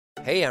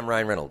Hey, I'm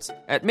Ryan Reynolds.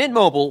 At Mint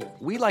Mobile,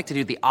 we like to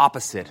do the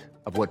opposite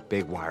of what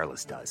Big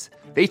Wireless does.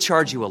 They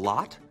charge you a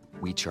lot,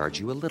 we charge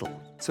you a little.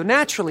 So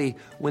naturally,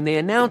 when they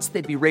announced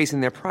they'd be raising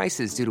their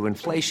prices due to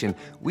inflation,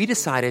 we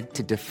decided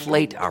to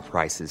deflate our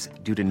prices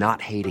due to not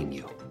hating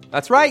you.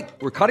 That's right.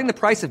 We're cutting the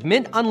price of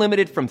Mint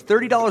Unlimited from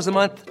 $30 a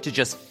month to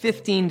just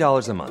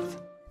 $15 a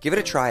month. Give it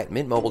a try at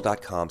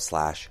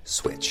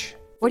mintmobile.com/switch.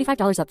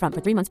 $45 up front for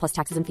 3 months plus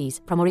taxes and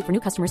fees. Promo rate for new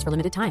customers for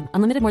limited time.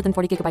 Unlimited more than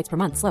 40 gigabytes per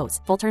month. Slows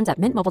full terms at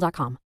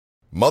mintmobile.com.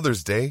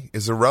 Mother's Day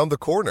is around the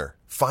corner.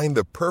 Find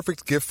the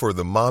perfect gift for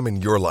the mom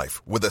in your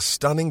life with a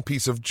stunning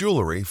piece of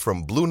jewelry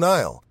from Blue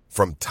Nile.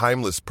 From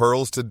timeless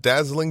pearls to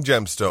dazzling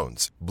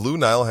gemstones, Blue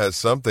Nile has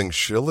something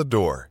she'll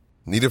adore.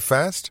 Need it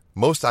fast?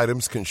 Most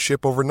items can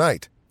ship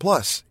overnight.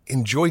 Plus,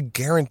 enjoy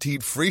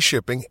guaranteed free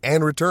shipping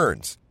and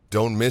returns.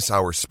 Don't miss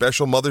our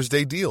special Mother's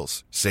Day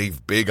deals.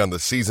 Save big on the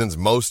season's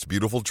most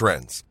beautiful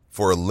trends.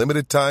 For a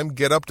limited time,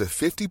 get up to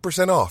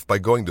 50% off by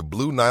going to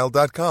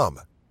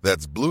BlueNile.com.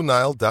 That's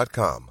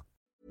BlueNile.com.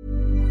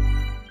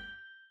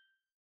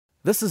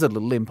 This is a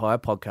Little Empire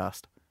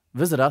podcast.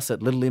 Visit us at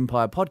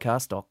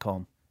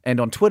littleempirepodcast.com and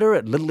on Twitter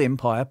at Little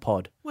Empire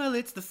Pod. Well,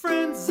 it's the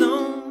Friend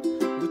Zone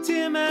with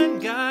Tim and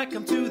Guy.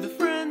 Come to the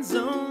Friend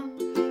Zone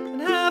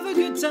and have a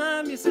good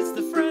time. Yes, it's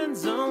the Friend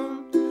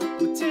Zone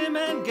with Tim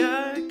and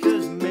Guy,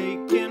 'cause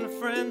making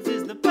friends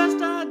is the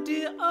best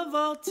idea of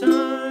all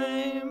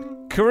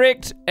time.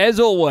 Correct, as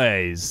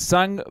always,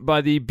 sung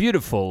by the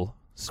beautiful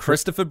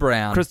Christopher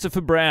Brown.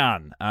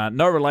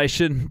 No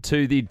relation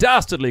to the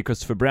dastardly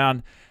Christopher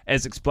Brown,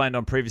 as explained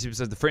on previous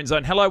episodes of the Friend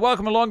Zone. Hello,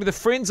 welcome along to the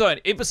Friend Zone,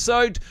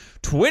 episode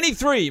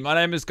 23. My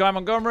name is Guy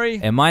Montgomery.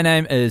 And my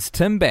name is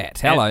Tim Batt.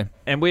 Hello.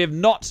 And we have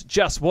not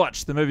just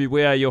watched the movie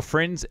We Are Your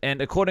Friends,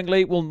 and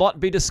accordingly will not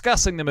be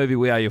discussing the movie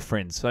We Are Your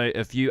Friends. So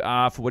if you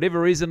are, for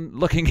whatever reason,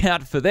 looking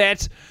out for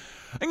that,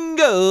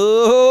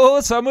 go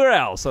somewhere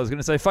else. I was going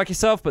to say fuck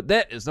yourself, but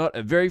that is not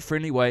a very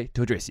friendly way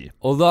to address you.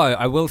 Although,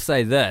 I will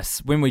say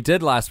this. When we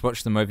did last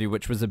watch the movie,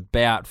 which was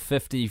about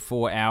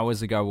 54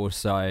 hours ago or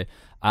so,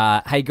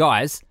 hey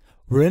guys,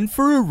 we're in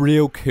for a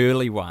real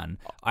curly one.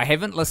 I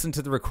haven't listened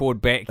to the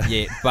record back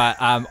yet, but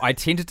I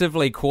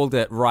tentatively called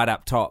it right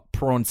up top,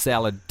 Prawn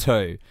Salad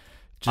 2.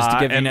 Just to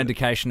give you an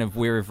indication of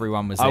where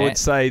everyone was at. I would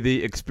say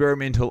the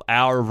experimental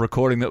hour of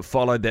recording that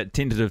followed that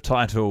tentative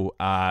title,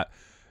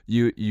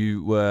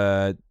 you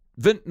were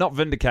not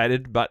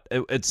vindicated, but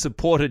it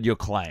supported your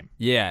claim.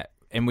 Yeah,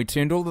 and we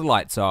turned all the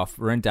lights off.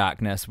 We're in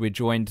darkness. We're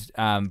joined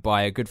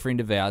by a good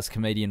friend of ours,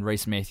 comedian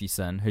Reese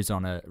Mathewson, who's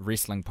on a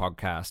wrestling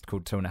podcast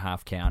called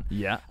 2.5 Count.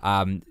 Yeah.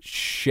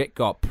 Shit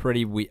got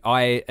pretty weird.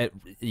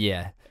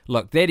 Yeah.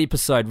 Look, that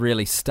episode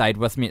really stayed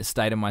with me. It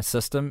stayed in my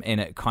system, and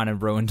it kind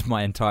of ruined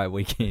my entire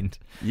weekend.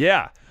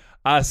 Yeah.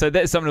 So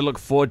that's something to look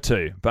forward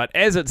to. But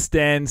as it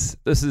stands,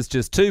 this is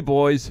just two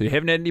boys who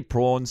haven't had any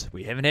prawns.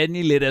 We haven't had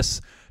any lettuce.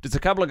 Just a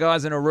couple of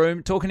guys in a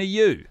room talking to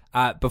you.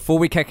 Before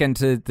we kick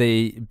into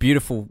the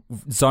beautiful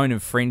zone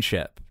of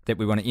friendship that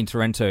we want to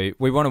enter into,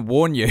 we want to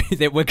warn you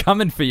that we're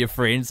coming for your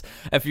friends.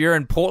 If you're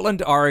in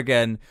Portland,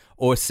 Oregon,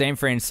 or San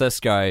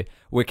Francisco,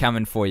 we're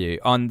coming for you.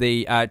 On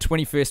the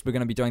 21st, we're going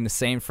to be doing the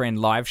San Fran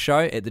live show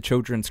at the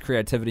Children's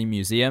Creativity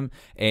Museum.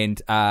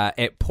 And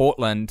at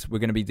Portland, we're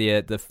going to be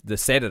there the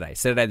Saturday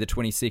the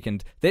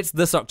 22nd. That's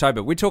this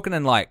October. We're talking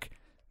in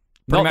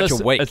pretty much a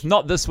week. It's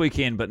not this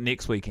weekend, but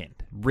next weekend.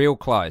 Real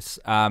close.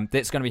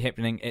 That's going to be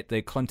happening at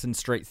the Clinton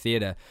Street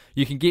Theatre.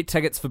 You can get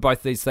tickets for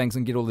both these things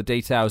and get all the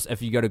details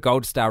if you go to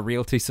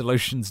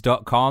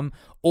goldstarrealtysolutions.com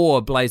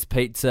or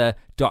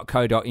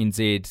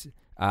blazepizza.co.nz.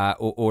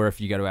 Or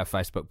if you go to our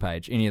Facebook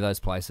page, any of those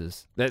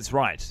places. That's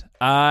right.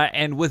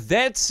 And with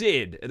that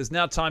said, it is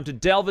now time to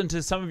delve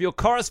into some of your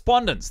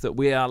correspondence that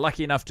we are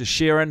lucky enough to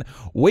share in,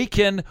 week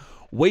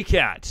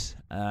out.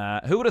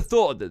 Who would have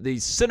thought that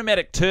these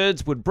cinematic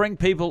turds would bring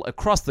people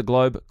across the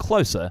globe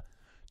closer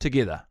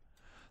together?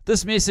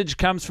 This message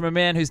comes from a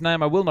man whose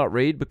name I will not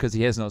read because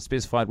he has not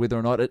specified whether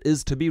or not it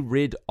is to be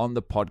read on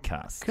the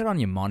podcast. Good on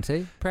you,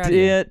 Monty. Proud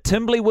Dear of you.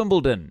 Timbley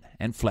Wimbledon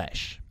and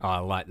Flash. Oh, I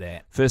like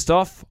that. First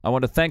off, I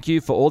want to thank you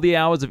for all the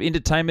hours of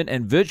entertainment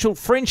and virtual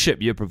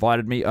friendship you have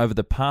provided me over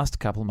the past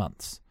couple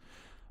months.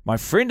 My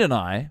friend and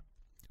I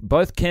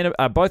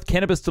are both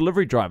cannabis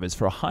delivery drivers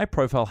for a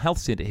high-profile health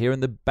center here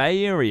in the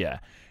Bay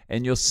Area,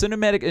 and your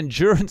cinematic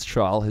endurance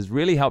trial has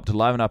really helped to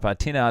liven up our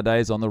 10-hour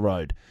days on the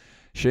road.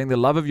 Sharing the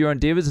love of your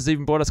endeavours has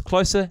even brought us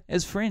closer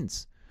as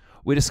friends.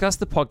 We discuss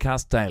the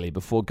podcast daily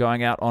before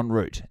going out en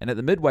route, and at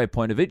the midway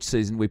point of each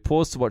season, we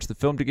pause to watch the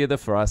film together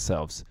for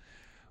ourselves.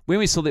 When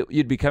we saw that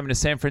you'd be coming to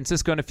San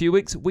Francisco in a few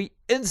weeks, we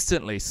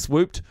instantly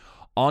swooped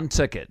on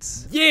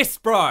tickets. Yes,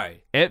 bro!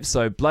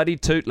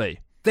 Abso-bloody-tootly.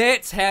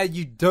 That's how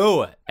you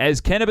do it.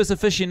 As cannabis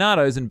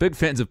aficionados and big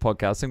fans of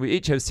podcasting, we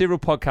each have several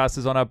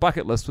podcasters on our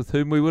bucket list with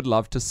whom we would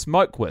love to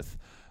smoke with,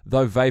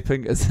 though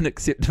vaping is an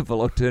acceptable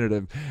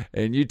alternative,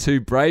 and you two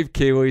brave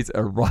Kiwis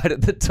are right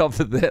at the top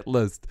of that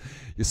list.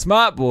 You're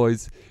smart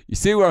boys. You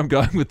see where I'm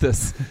going with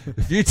this.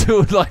 If you two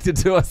would like to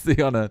do us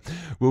the honour,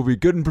 we'll be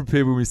good and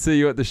prepared when we see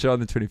you at the show on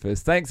the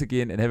 21st. Thanks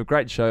again and have a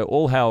great show.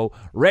 All hail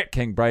Rat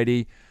King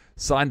Brady.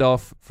 signed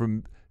off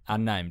from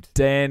Unnamed.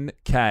 Dan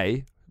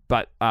K,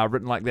 but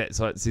written like that,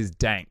 so it says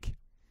Dank.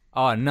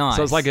 Oh, nice.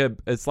 So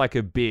it's like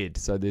a bed.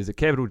 So there's a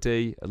capital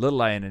D, a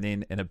little A and an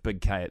N, and a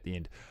big K at the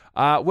end.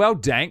 Well,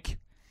 Dank.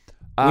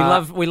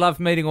 We love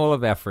meeting all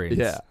of our friends.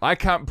 Yeah, I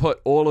can't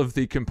put all of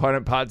the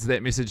component parts of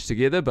that message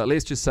together, but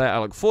let's just say I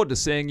look forward to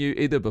seeing you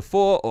either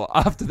before or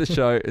after the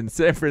show in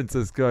San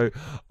Francisco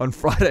on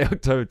Friday,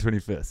 October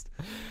 21st.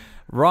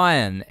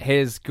 Ryan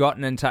has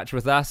gotten in touch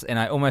with us, and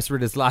I almost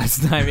read his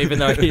last name, even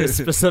though he has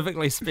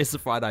specifically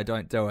specified I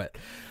don't do it.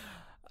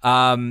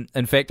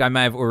 In fact, I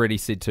may have already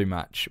said too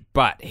much.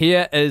 But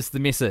here is the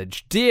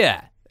message.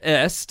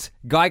 Dearest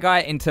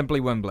Guy and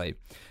Timply Wimbley,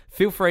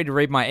 feel free to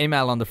read my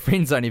email on the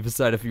Friendzone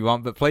episode if you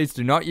want, but please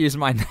do not use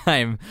my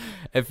name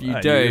if you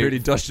do. You really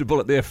dodged a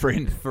bullet there,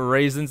 friend. For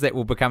reasons that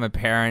will become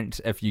apparent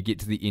if you get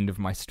to the end of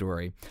my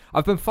story.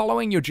 I've been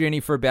following your journey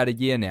for about a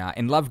year now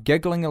and love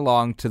giggling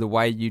along to the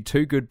way you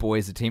two good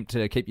boys attempt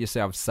to keep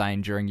yourselves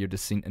sane during your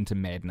descent into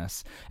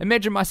madness.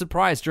 Imagine my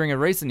surprise during a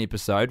recent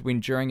episode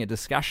when, during a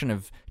discussion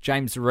of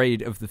James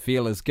Reed of the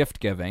Feelers gift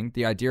giving,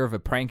 the idea of a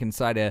prank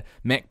inside a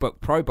MacBook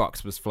Pro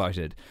box was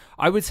floated.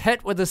 I was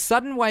hit with a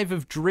sudden wave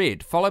of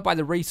dread, followed by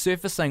the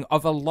resurfacing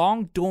of a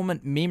long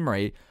dormant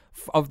memory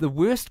of the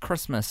worst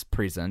Christmas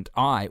present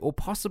I, or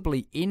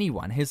possibly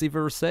anyone, has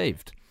ever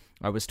received.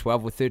 I was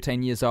 12 or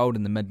 13 years old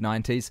in the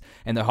mid-90s,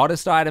 and the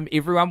hottest item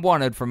everyone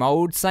wanted from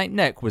old St.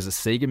 Nick was a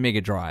Sega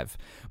Mega Drive.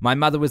 My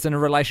mother was in a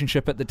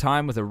relationship at the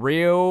time with a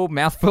real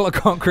mouthful of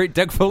concrete,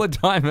 dick full of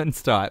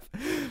diamonds type.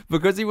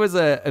 Because he was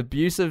an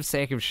abusive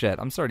sack of shit,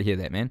 I'm sorry to hear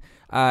that, man,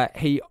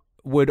 he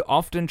would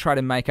often try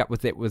to make up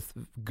with that with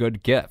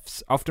good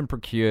gifts, often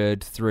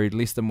procured through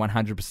less than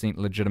 100%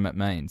 legitimate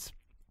means.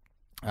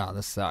 Oh,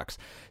 this sucks.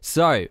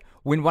 So,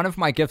 when one of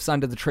my gifts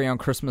under the tree on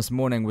Christmas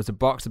morning was a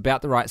box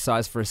about the right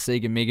size for a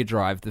Sega Mega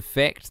Drive, the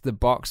fact the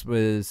box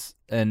was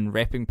in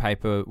wrapping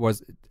paper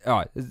was...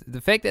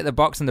 the fact that the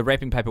box in the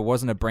wrapping paper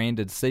wasn't a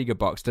branded Sega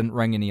box didn't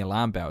ring any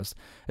alarm bells,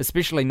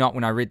 especially not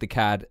when I read the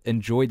card,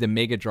 "Enjoy the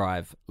Mega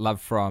Drive,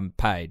 love from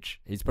Paige."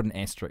 He's put an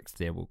asterisk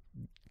there, we'll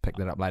pick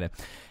that up later.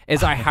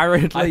 As I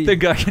hurriedly... I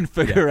think I can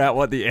figure out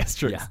what the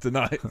asterisk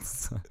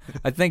denotes.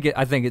 I think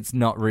it's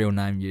not real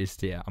name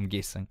used here, I'm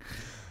guessing.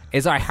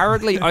 As I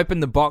hurriedly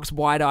opened the box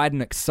wide-eyed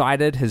and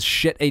excited, his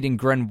shit-eating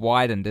grin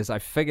widened as I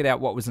figured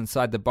out what was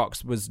inside the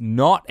box was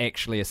not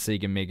actually a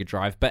Sega Mega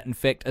Drive, but in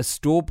fact a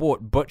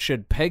store-bought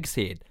butchered pig's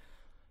head.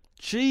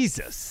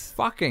 Jesus.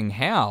 Fucking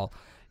hell.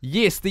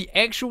 Yes, the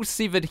actual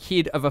severed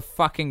head of a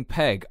fucking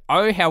pig.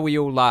 Oh, how we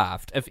all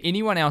laughed. If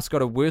anyone else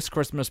got a worse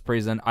Christmas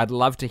present, I'd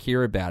love to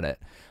hear about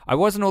it. I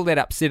wasn't all that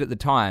upset at the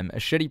time. A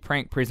shitty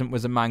prank present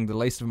was among the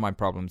least of my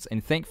problems,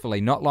 and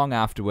thankfully, not long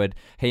afterward,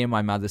 he and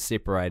my mother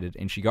separated,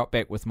 and she got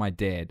back with my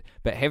dad.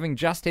 But having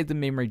just had the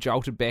memory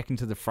jolted back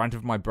into the front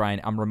of my brain,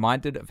 I'm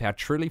reminded of how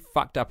truly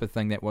fucked up a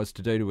thing that was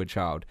to do to a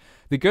child.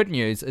 The good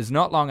news is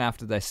not long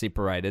after they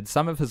separated,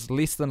 some of his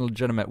less than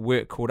legitimate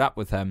work caught up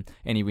with him,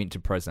 and he went to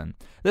prison.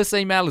 This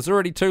email is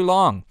already too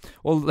long.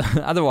 Well,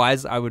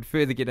 otherwise, I would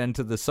further get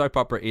into the soap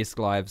opera-esque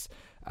lives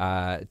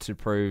to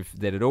prove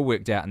that it all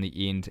worked out in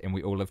the end and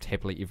we all lived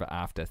happily ever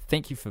after.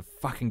 Thank you for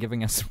fucking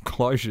giving us some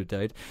closure,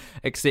 dude.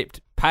 Except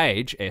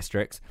Paige,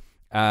 asterisk,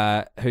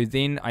 who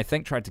then I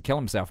think tried to kill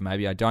himself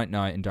maybe. I don't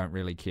know and don't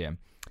really care.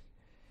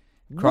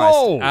 Christ.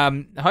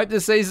 Whoa. Hope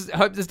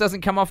this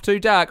doesn't come off too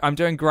dark. I'm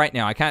doing great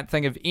now. I can't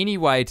think of any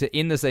way to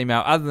end this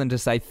email other than to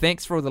say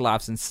thanks for all the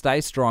laughs and stay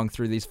strong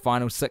through these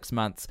final 6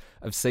 months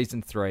of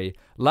season 3.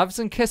 Loves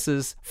and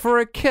kisses, for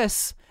a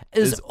kiss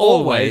is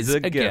always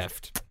a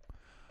gift.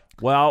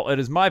 Well, it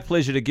is my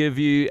pleasure to give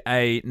you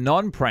a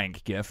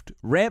non-prank gift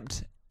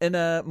wrapped in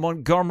a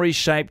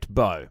Montgomery-shaped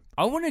bow.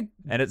 I want to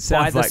and it buy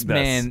sounds this like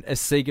man a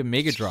Sega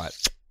Mega Drive.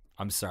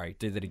 I'm sorry,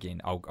 do that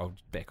again. I'll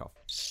back off.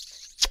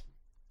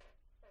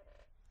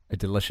 A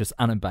delicious,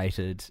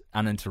 unabated,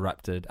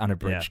 uninterrupted,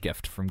 unabridged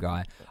gift from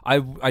Guy.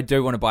 I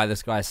do want to buy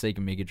this guy a Sega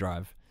Mega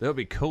Drive. That would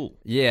be cool.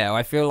 Yeah,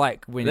 I feel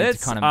like we need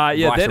to kind of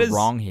right a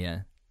wrong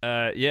here.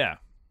 Yeah.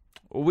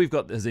 Well, we've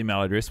got his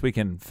email address. We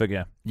can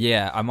figure.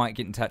 Yeah, I might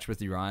get in touch with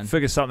you, Ryan.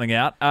 Figure something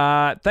out.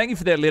 Thank you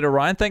for that letter,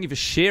 Ryan. Thank you for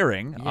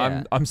sharing.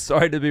 Yeah. I'm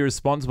sorry to be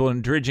responsible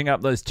in dredging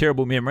up those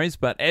terrible memories,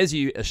 but as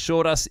you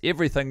assured us,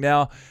 everything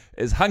now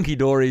is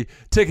hunky-dory,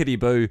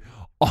 tickety-boo.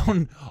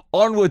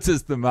 Onwards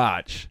is the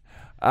march.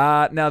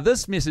 Now,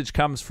 this message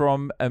comes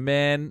from a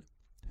man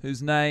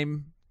whose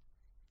name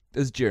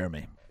is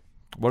Jeremy.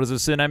 What is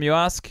his surname, you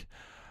ask?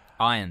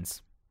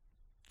 Irons.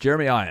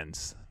 Jeremy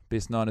Irons,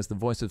 best known as the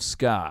voice of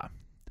Scar.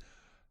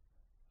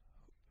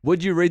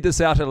 Would you read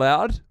this out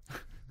aloud?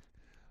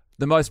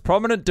 The most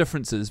prominent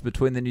differences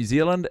between the New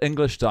Zealand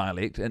English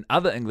dialect and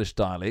other English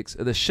dialects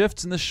are the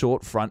shifts in the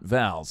short front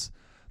vowels.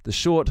 The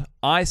short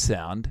I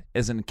sound,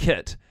 as in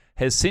kit,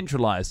 has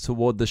centralized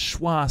toward the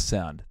schwa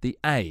sound, the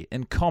A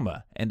in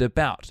comma and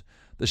about.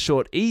 The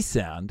short E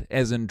sound,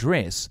 as in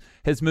dress,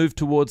 has moved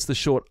towards the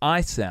short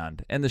I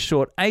sound, and the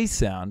short A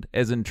sound,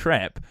 as in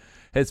trap,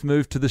 has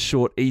moved to the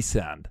short E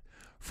sound.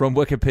 From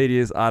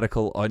Wikipedia's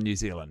article on New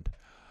Zealand.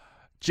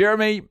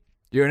 Jeremy,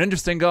 you're an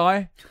interesting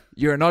guy.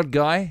 You're an odd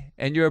guy,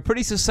 and you're a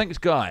pretty succinct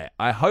guy.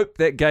 I hope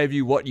that gave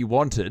you what you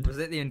wanted. Was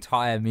that the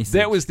entire message?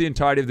 That was the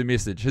entirety of the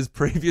message. His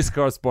previous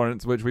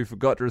correspondence, which we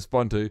forgot to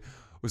respond to,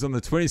 was on the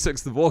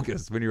 26th of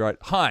August when he wrote,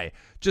 "Hi,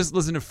 just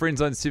listen to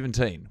Friendzone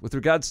 17. With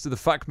regards to the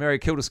fuck, marry,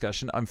 kill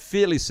discussion, I'm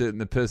fairly certain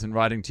the person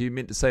writing to you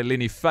meant to say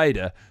Lenny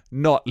Fader,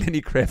 not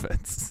Lenny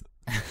Kravitz."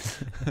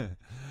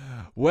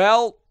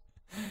 Well,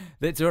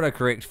 that's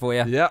autocorrect for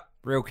you. Yeah.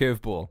 Real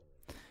curveball.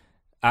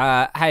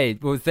 Hey,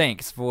 well,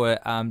 thanks for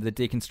the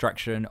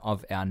deconstruction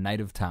of our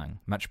native tongue.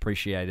 Much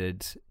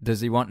appreciated.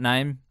 Does he want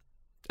name?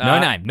 No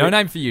name. No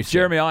name for you, sir.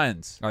 Jeremy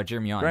Irons. Oh,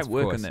 Jeremy Irons. Great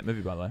work course. in that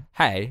movie, by the way.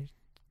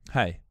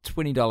 Hey,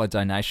 $20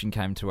 donation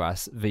came to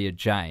us via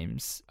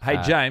James.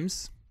 Hey,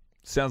 James.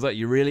 Sounds like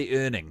you're really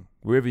earning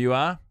wherever you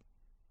are.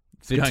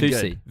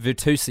 Virtusi.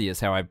 Virtusi is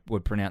how I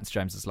would pronounce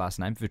James's last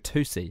name.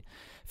 Virtusi.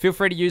 Feel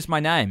free to use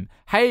my name.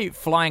 Hey,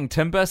 Flying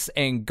Timbus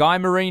and Guy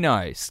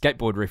Marino.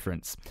 Skateboard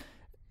reference.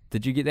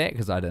 Did you get that?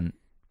 Because I didn't.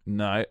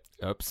 No.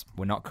 Oops,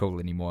 we're not cool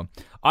anymore.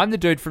 I'm the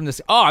dude from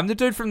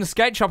the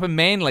skate shop in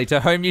Manly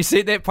to whom you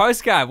sent that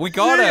postcard. We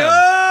got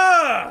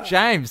him.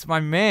 James, my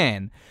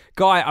man.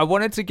 Guy, I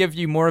wanted to give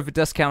you more of a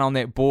discount on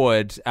that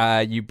board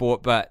you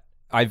bought, but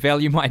I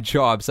value my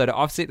job, so to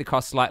offset the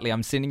cost slightly,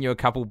 I'm sending you a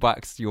couple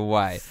bucks your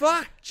way.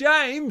 Fuck,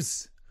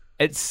 James!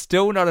 It's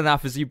still not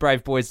enough, as you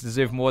brave boys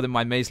deserve more than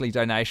my measly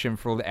donation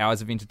for all the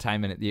hours of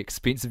entertainment at the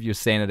expense of your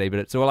sanity, but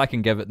it's all I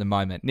can give at the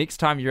moment. Next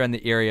time you're in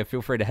the area,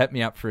 feel free to hit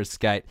me up for a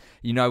skate.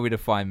 You know where to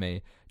find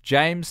me.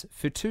 James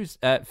Fitusi.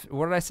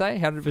 What did I say?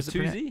 How did it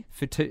pronounce?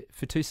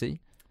 Fitusi.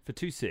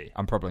 Fitusi.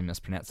 I'm probably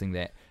mispronouncing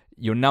that.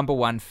 Your number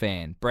one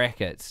fan.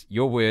 Brackets.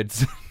 Your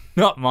words.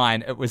 Not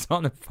mine. It was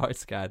on the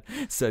postcard,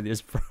 so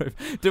there's proof.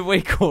 Did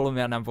we call him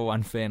our number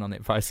one fan on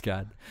that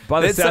postcard?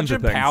 That's such a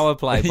power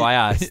play by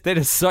us. That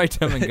is so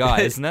Tim and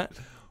Guy, isn't it?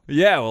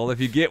 Yeah, well, if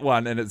you get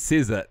one and it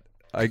says it,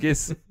 I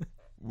guess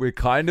we're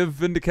kind of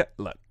vindicated.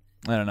 Look,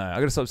 I don't know. I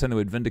got to stop saying the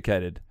word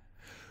vindicated.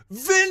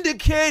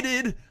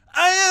 Vindicated,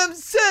 I am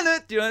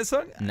Senate. Do you know that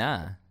song?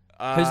 Nah.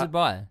 Who's it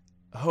by?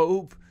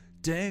 Hope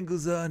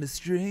dangles on a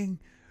string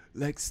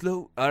like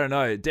slow. I don't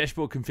know.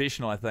 Dashboard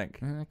Confessional, I think.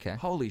 Okay.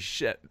 Holy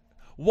shit.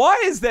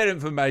 Why is that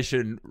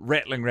information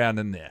rattling around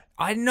in there?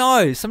 I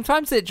know.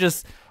 Sometimes it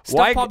just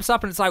stuff pops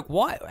up and it's like,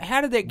 why?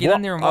 How did that get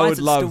in there and why is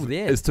it still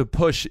there? Is to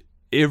push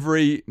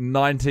every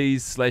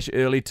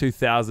 90s/early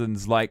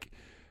 2000s like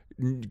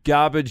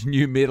garbage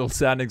new metal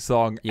sounding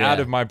song out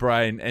of my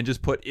brain and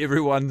just put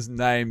everyone's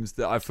names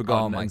that I've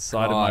forgotten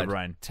inside of my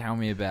brain. Tell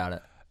me about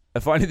it.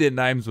 If only their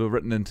names were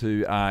written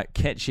into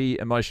catchy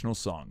emotional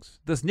songs.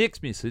 This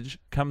next message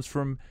comes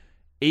from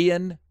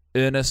Ian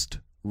Ernest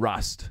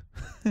Rust.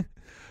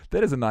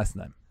 That is a nice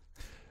name.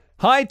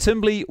 Hi,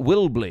 Timbley,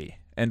 Wilbley,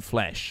 and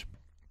Flash.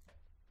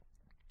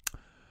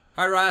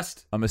 Hi,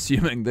 Rust. I'm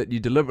assuming that you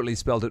deliberately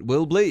spelled it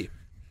Wilbley.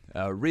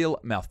 A real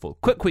mouthful.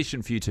 Quick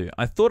question for you two.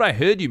 I thought I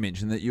heard you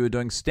mention that you were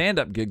doing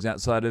stand-up gigs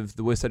outside of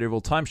the Worst Idea of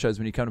All Time shows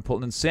when you come to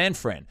Portland and San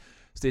Fran.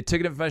 Is there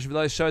ticket information for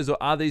those shows, or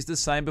are these the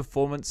same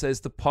performance as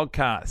the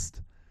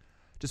podcast?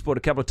 Just bought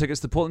a couple of tickets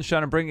to the Portland show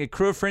and I'm bringing a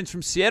crew of friends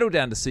from Seattle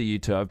down to see you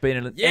two. I've been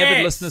an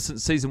avid listener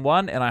since season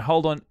 1, and I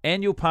hold on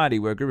annual party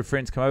where a group of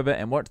friends come over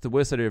and watch the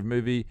Worst Idea of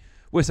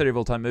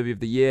All Time movie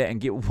of the year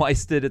and get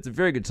wasted. It's a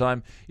very good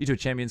time. You two are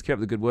champions. Keep up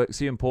the good work.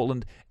 See you in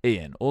Portland,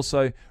 Ian.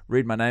 Also,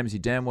 read my name as you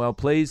damn well,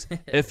 please.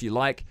 If you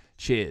like,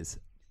 cheers.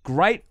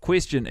 Great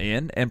question,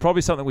 Ian, and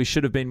probably something we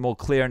should have been more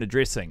clear in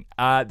addressing.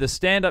 The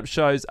stand-up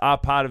shows are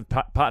part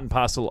and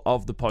parcel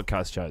of the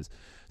podcast shows.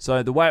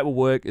 So the way it will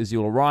work is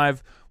you'll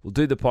arrive, we'll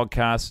do the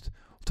podcast,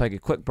 we'll take a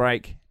quick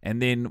break,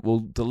 and then we'll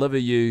deliver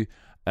you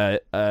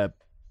a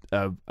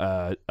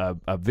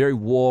very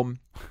warm,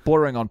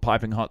 bordering on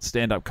piping hot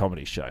stand-up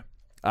comedy show.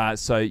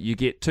 So you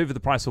get 2 for the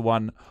price of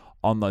 1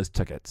 on those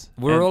tickets.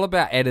 We're all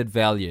about added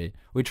value.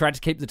 We tried to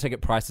keep the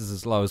ticket prices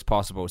as low as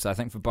possible. So I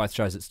think for both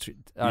shows, it's $20.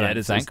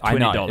 It's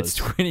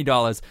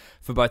 $20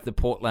 for both the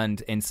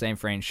Portland and San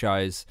Fran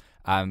shows.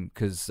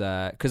 Because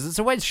it's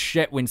always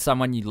shit when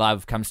someone you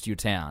love comes to your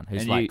town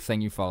who's thing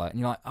you follow, and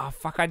you're like, oh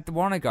fuck, I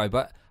want to go,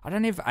 but I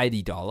don't have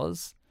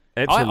 $80.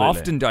 Absolutely. I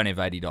often don't have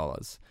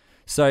 $80.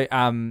 So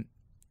come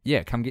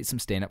get some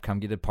stand up, come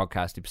get a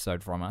podcast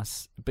episode from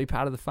us. Be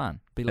part of the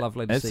fun. Be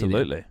lovely to see you.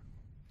 Absolutely.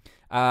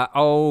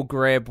 I'll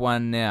grab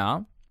one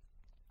now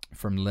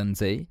from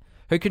Lindsay,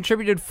 who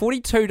contributed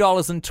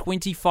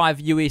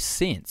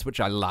 $42.25, which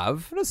I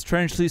love. What a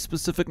strangely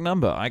specific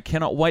number. I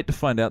cannot wait to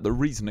find out the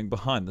reasoning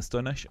behind this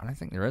donation. I don't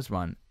think there is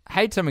one.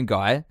 Hey, Tim and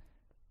Guy.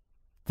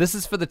 This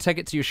is for the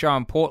ticket to your show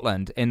in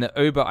Portland and the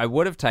Uber I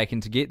would have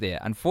taken to get there.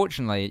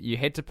 Unfortunately, you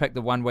had to pick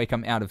the 1 week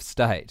I'm out of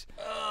state.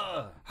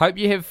 Hope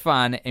you have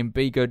fun and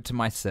be good to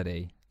my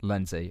city.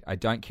 Lindsay. I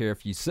don't care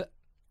if you...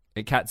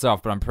 It cuts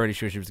off, but I'm pretty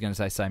sure she was going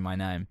to say my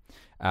name.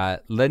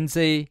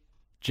 Lindsay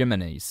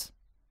Jimenez.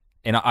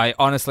 And I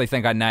honestly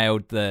think I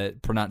nailed the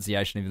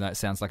pronunciation, even though it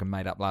sounds like a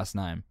made-up last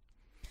name.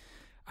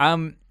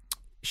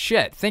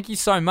 Shit, thank you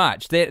so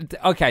much.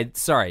 Okay,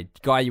 sorry,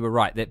 Guy, you were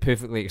right. That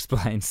perfectly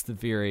explains the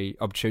very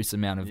obtuse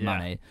amount of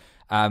money.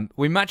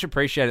 We much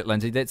appreciate it,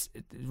 Lindsay. That's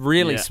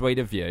really sweet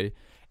of you.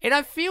 And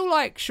I feel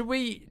like, should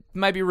we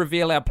maybe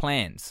reveal our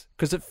plans?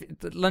 Because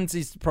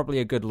Lindsay's probably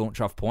a good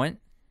launch-off point.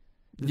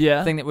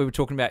 Yeah. Thing that we were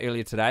talking about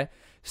earlier today.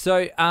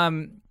 So,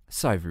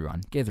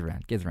 everyone, gather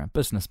around.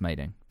 Business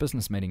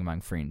meeting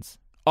among friends.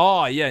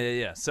 Oh,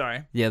 yeah.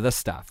 Sorry. Yeah, this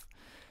stuff.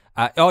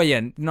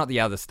 Not the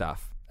other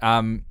stuff.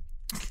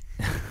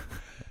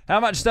 How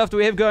much stuff do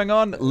we have going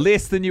on?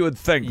 Less than you would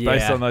think,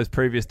 based on those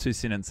previous two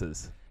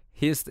sentences.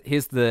 Here's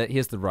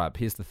the rub.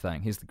 Here's the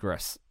thing. Here's the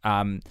grist.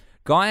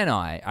 Guy and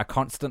I are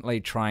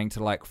constantly trying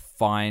to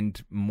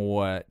find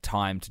more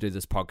time to do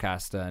this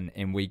podcast,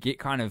 and we get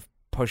kind of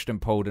pushed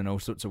and pulled in all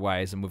sorts of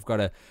ways, and we've got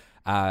to.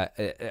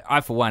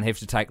 I, for one, have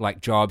to take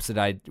jobs that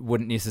I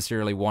wouldn't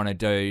necessarily want to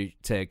do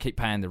to keep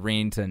paying the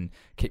rent and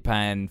keep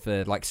paying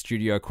for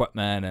studio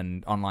equipment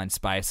and online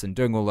space and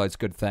doing all those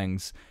good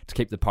things to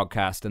keep the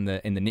podcast and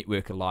the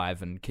network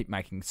alive and keep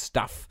making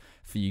stuff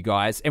for you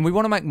guys. And we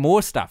want to make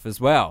more stuff as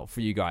well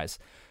for you guys.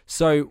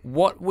 So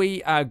what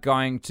we are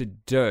going to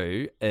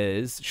do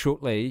is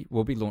shortly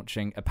we'll be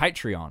launching a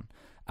Patreon.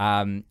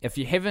 If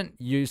you haven't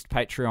used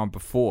Patreon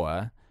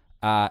before,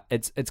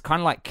 it's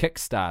kind of like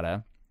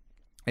Kickstarter,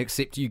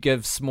 except you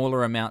give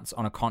smaller amounts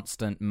on a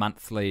constant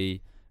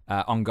monthly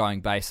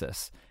ongoing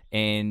basis.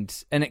 And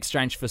in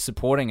exchange for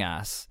supporting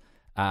us,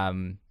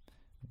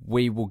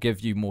 we will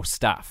give you more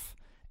stuff.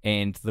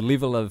 And the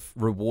level of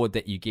reward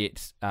that you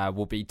get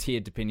will be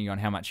tiered depending on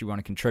how much you want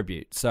to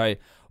contribute. So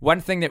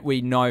one thing that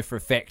we know for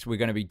a fact we're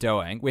going to be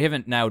doing, we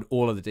haven't nailed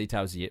all of the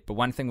details yet, but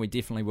one thing we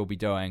definitely will be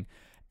doing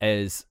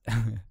is,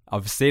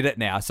 I've said it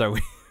now, so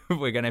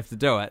we're going to have to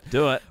do it.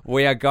 Do it.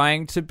 We are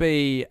going to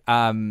be...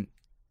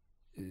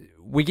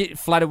 we get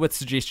flooded with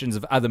suggestions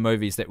of other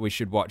movies that we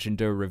should watch and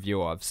do a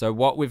review of. So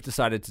what we've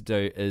decided to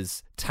do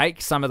is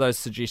take some of those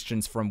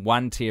suggestions from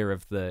one tier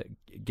of the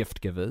gift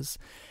givers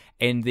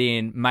and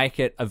then make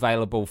it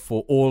available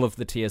for all of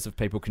the tiers of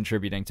people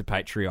contributing to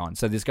Patreon.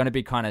 So there's going to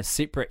be kind of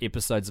separate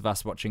episodes of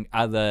us watching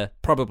other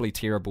probably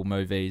terrible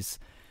movies.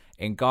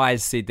 And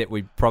guys said that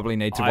we probably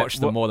need to watch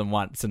them more than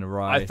once in a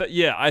row.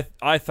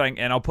 I think,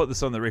 and I'll put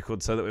this on the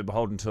record so that we're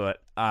beholden to it.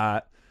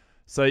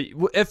 So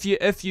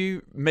if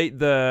you meet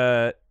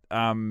the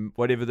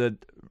whatever the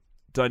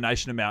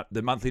donation amount,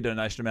 the monthly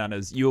donation amount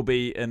is, you'll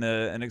be in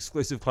an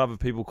exclusive club of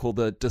people called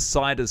the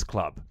Deciders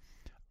Club.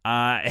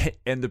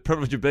 And the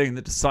privilege of being in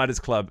the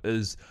Deciders Club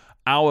is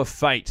our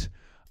fate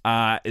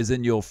is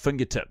in your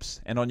fingertips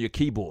and on your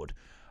keyboard.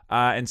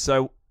 And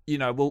so,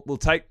 we'll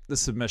take the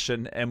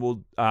submission and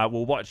we'll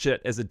watch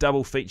it as a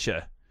double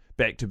feature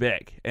back to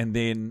back, and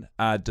then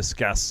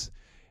discuss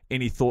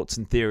any thoughts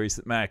and theories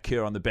that may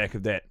occur on the back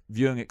of that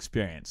viewing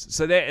experience.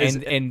 So that is,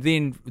 and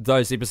then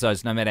those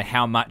episodes, no matter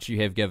how much you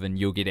have given,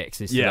 you'll get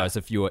access to those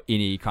if you're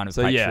any kind of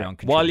Patreon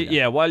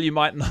contributor. While you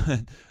might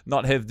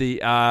not have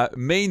the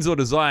means or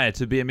desire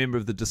to be a member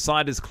of the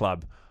Deciders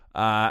Club,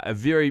 a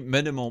very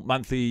minimal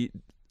monthly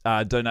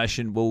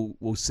donation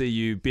will see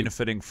you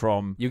benefiting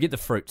from. You get the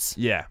fruits.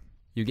 Yeah,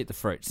 you get the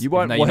fruits. You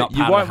won't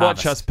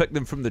watch us pick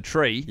them from the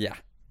tree. Yeah,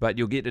 but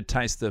you'll get to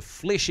taste the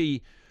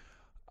fleshy.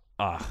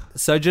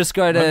 So just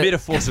go to... My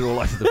metaphors are all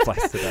over the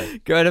place today.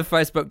 Go to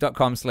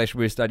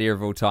facebook.com/worst idea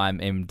of all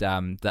time, and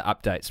the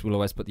updates. We'll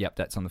always put the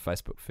updates on the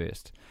Facebook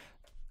first.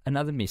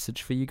 Another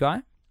message for you,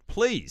 Guy.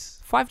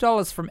 Please.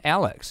 $5 from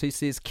Alex, who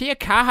says, Kia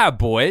kaha,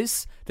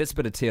 boys. That's a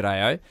bit of te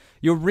reo.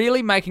 You're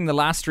really making the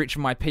last stretch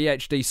of my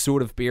PhD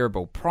sort of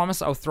bearable.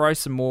 Promise I'll throw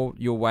some more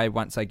your way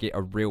once I get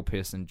a real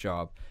person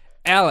job.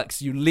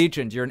 Alex, you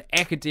legend. You're an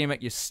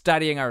academic. You're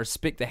studying. I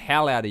respect the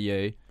hell out of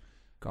you.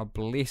 God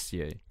bless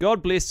you.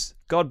 God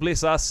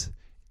bless us,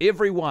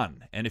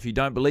 everyone. And if you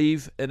don't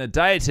believe in a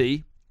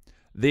deity,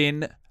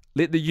 then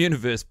let the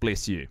universe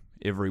bless you,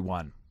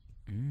 everyone.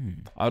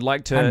 I'd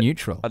like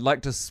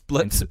to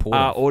split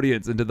our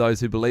audience into those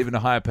who believe in a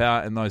higher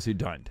power and those who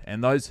don't.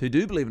 And those who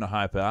do believe in a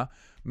higher power,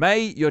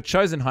 may your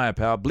chosen higher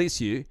power bless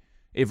you,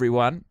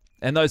 everyone.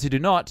 And those who do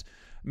not,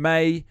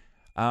 may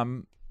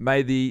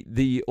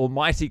the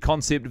almighty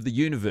concept of the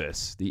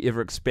universe, the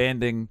ever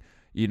expanding,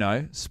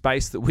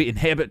 space that we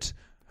inhabit,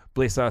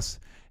 bless us,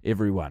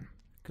 everyone.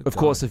 Of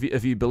course,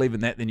 if you believe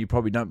in that, then you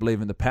probably don't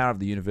believe in the power of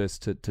the universe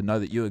to know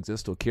that you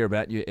exist or care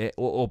about you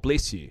or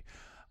bless you.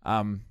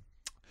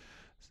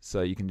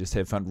 So you can just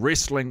have fun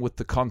wrestling with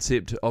the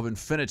concept of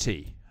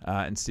infinity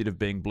instead of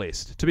being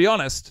blessed. To be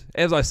honest,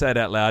 as I say it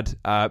out loud,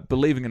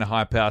 believing in a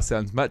higher power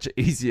sounds much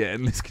easier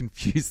and less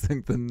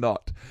confusing than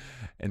not.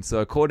 And so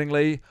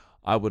accordingly,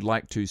 I would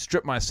like to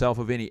strip myself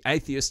of any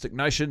atheistic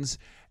notions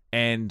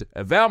and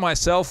avow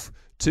myself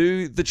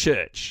to the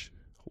church.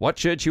 What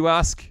church, you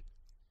ask?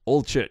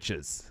 All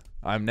churches.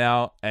 I'm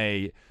now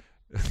a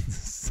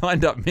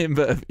signed up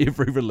member of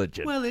every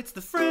religion. Well, it's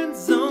the Friend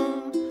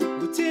Zone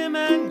with Tim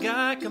and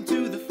Guy. Come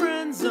to the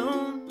Friend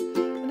Zone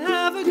and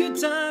have a good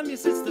time.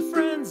 Yes, it's the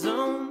Friend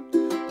Zone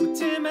with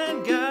Tim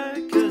and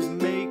Guy, 'cause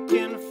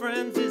making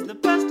friends is the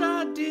best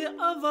idea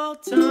of all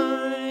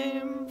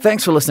time.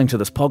 Thanks for listening to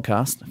this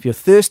podcast. If you're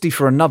thirsty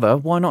for another,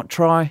 why not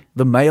try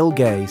The Male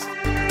Gaze?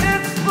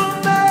 It's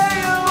the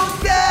male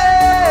gaze.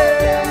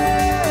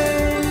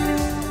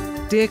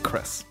 Dear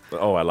Chris,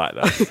 Oh, I like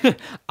that.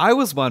 I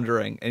was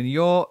wondering, in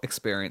your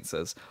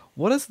experiences,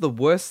 what is the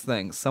worst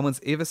thing someone's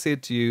ever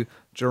said to you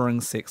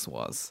during sex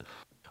was?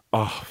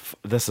 Oh,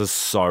 this is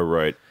so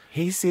rude.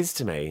 He says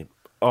to me,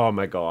 oh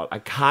my God, I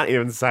can't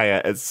even say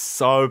it. It's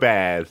so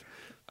bad.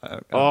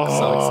 I'm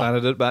so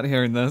excited about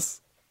hearing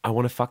this. I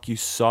want to fuck you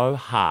so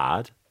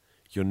hard,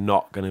 you're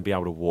not going to be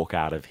able to walk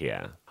out of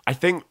here. I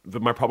think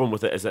that my problem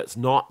with it is it's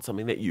not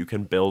something that you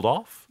can build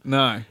off.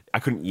 No. I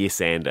couldn't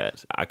yes and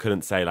it. I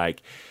couldn't say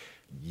like,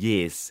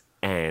 yes,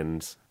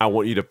 and I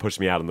want you to push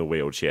me out in the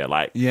wheelchair.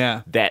 Like,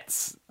 yeah,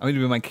 that's... I'm going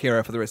to be my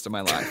carer for the rest of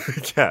my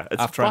life. Yeah,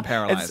 after I'm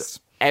paralyzed. It's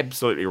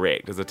absolutely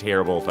wrecked. It's a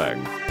terrible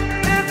thing.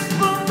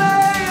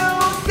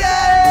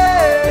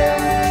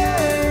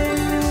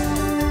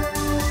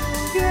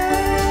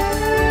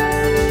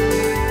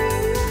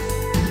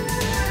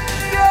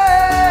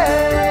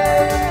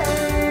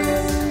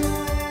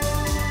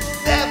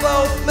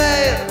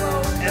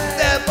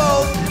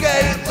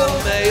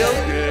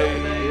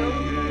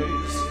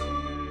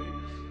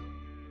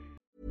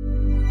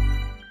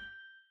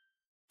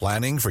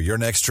 Planning for your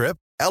next trip?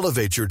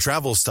 Elevate your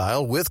travel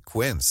style with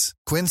Quince.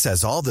 Quince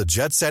has all the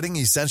jet-setting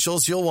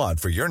essentials you'll want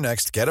for your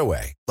next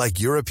getaway, like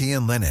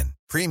European linen,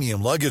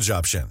 premium luggage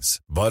options,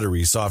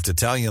 buttery soft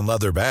Italian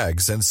leather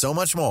bags, and so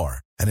much more.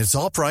 And it's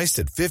all priced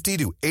at 50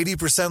 to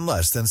 80%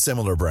 less than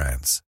similar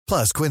brands.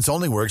 Plus, Quince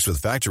only works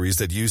with factories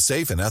that use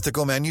safe and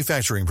ethical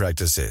manufacturing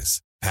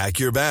practices. Pack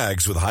your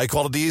bags with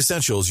high-quality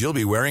essentials you'll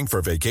be wearing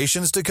for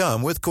vacations to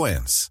come with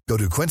Quince. Go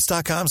to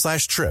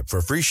quince.com/trip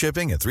for free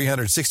shipping and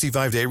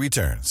 365-day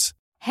returns.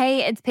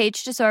 Hey, it's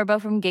Paige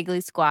DeSorbo from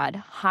Giggly Squad.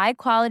 High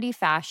quality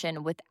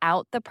fashion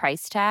without the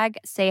price tag.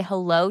 Say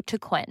hello to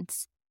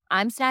Quince.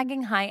 I'm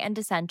snagging high-end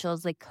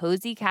essentials like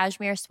cozy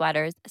cashmere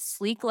sweaters,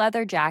 sleek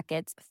leather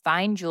jackets,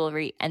 fine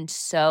jewelry, and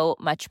so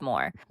much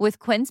more. With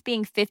Quince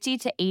being 50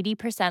 to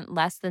 80%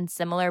 less than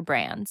similar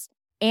brands.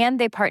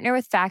 And they partner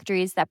with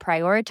factories that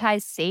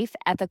prioritize safe,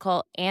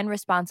 ethical, and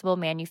responsible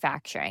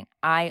manufacturing.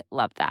 I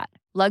love that.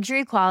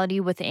 Luxury quality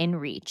within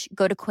reach.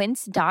 Go to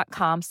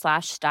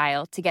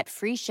quince.com/style to get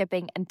free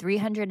shipping and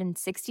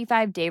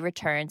 365-day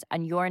returns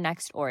on your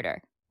next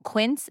order.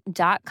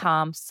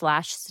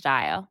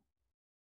 Quince.com/style.